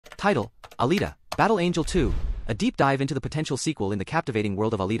Title: Alita, Battle Angel 2, a deep dive into the potential sequel in the captivating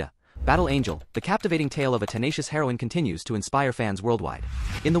world of Alita. Battle Angel, the captivating tale of a tenacious heroine continues to inspire fans worldwide.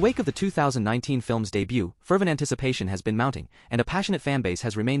 In the wake of the 2019 film's debut, fervent anticipation has been mounting, and a passionate fanbase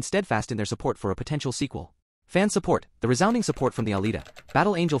has remained steadfast in their support for a potential sequel. Fan support: the resounding support from the Alita,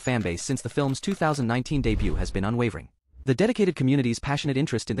 Battle Angel fanbase since the film's 2019 debut has been unwavering. The dedicated community's passionate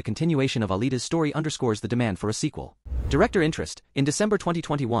interest in the continuation of Alita's story underscores the demand for a sequel. Director interest: in December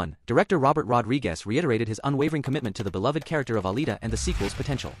 2021, director Robert Rodriguez reiterated his unwavering commitment to the beloved character of Alita and the sequel's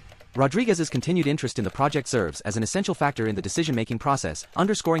potential. Rodriguez's continued interest in the project serves as an essential factor in the decision-making process,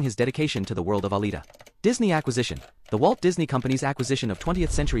 underscoring his dedication to the world of Alita. Disney acquisition: the Walt Disney Company's acquisition of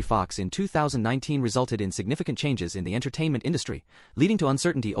 20th Century Fox in 2019 resulted in significant changes in the entertainment industry, leading to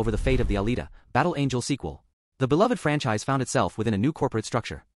uncertainty over the fate of the Alita, Battle Angel sequel. The beloved franchise found itself within a new corporate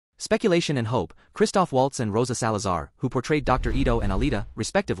structure. Speculation and hope: Christoph Waltz and Rosa Salazar, who portrayed Dr. Ito and Alita,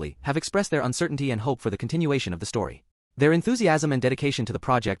 respectively, have expressed their uncertainty and hope for the continuation of the story. Their enthusiasm and dedication to the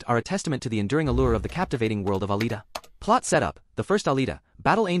project are a testament to the enduring allure of the captivating world of Alita. Plot setup: the first Alita,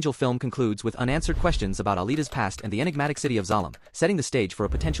 Battle Angel film concludes with unanswered questions about Alita's past and the enigmatic city of Zalem, setting the stage for a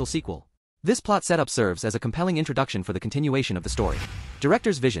potential sequel. This plot setup serves as a compelling introduction for the continuation of the story.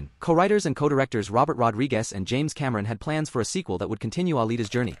 Director's vision: co-writers and co-directors Robert Rodriguez and James Cameron had plans for a sequel that would continue Alita's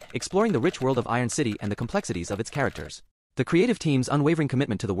journey, exploring the rich world of Iron City and the complexities of its characters. The creative team's unwavering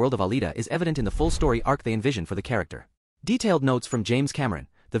commitment to the world of Alita is evident in the full story arc they envision for the character. Detailed notes from James Cameron: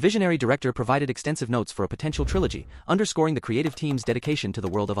 the visionary director provided extensive notes for a potential trilogy, underscoring the creative team's dedication to the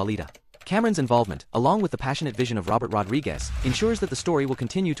world of Alita. Cameron's involvement, along with the passionate vision of Robert Rodriguez, ensures that the story will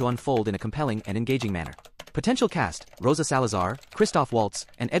continue to unfold in a compelling and engaging manner. Potential cast: Rosa Salazar, Christoph Waltz,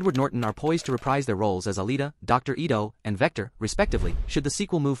 and Edward Norton are poised to reprise their roles as Alita, Dr. Ito, and Vector, respectively, should the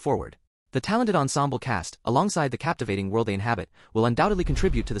sequel move forward. The talented ensemble cast, alongside the captivating world they inhabit, will undoubtedly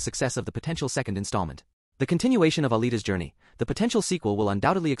contribute to the success of the potential second installment. The continuation of Alita's journey: the potential sequel will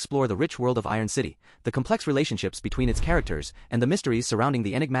undoubtedly explore the rich world of Iron City, the complex relationships between its characters, and the mysteries surrounding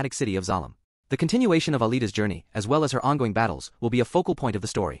the enigmatic city of Zalem. The continuation of Alita's journey, as well as her ongoing battles, will be a focal point of the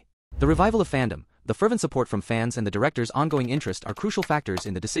story. The revival of fandom: the fervent support from fans and the director's ongoing interest are crucial factors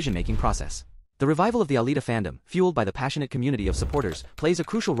in the decision-making process. The revival of the Alita fandom, fueled by the passionate community of supporters, plays a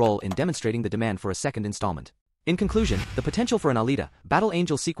crucial role in demonstrating the demand for a second installment. In conclusion, the potential for an Alita, Battle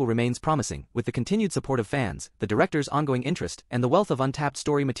Angel sequel remains promising, with the continued support of fans, the director's ongoing interest, and the wealth of untapped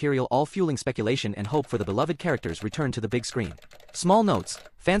story material all fueling speculation and hope for the beloved character's return to the big screen. Small notes: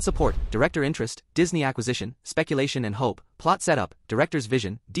 fan support, director interest, Disney acquisition, speculation and hope, plot setup, director's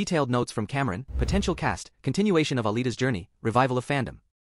vision, detailed notes from Cameron, potential cast, continuation of Alita's journey, revival of fandom.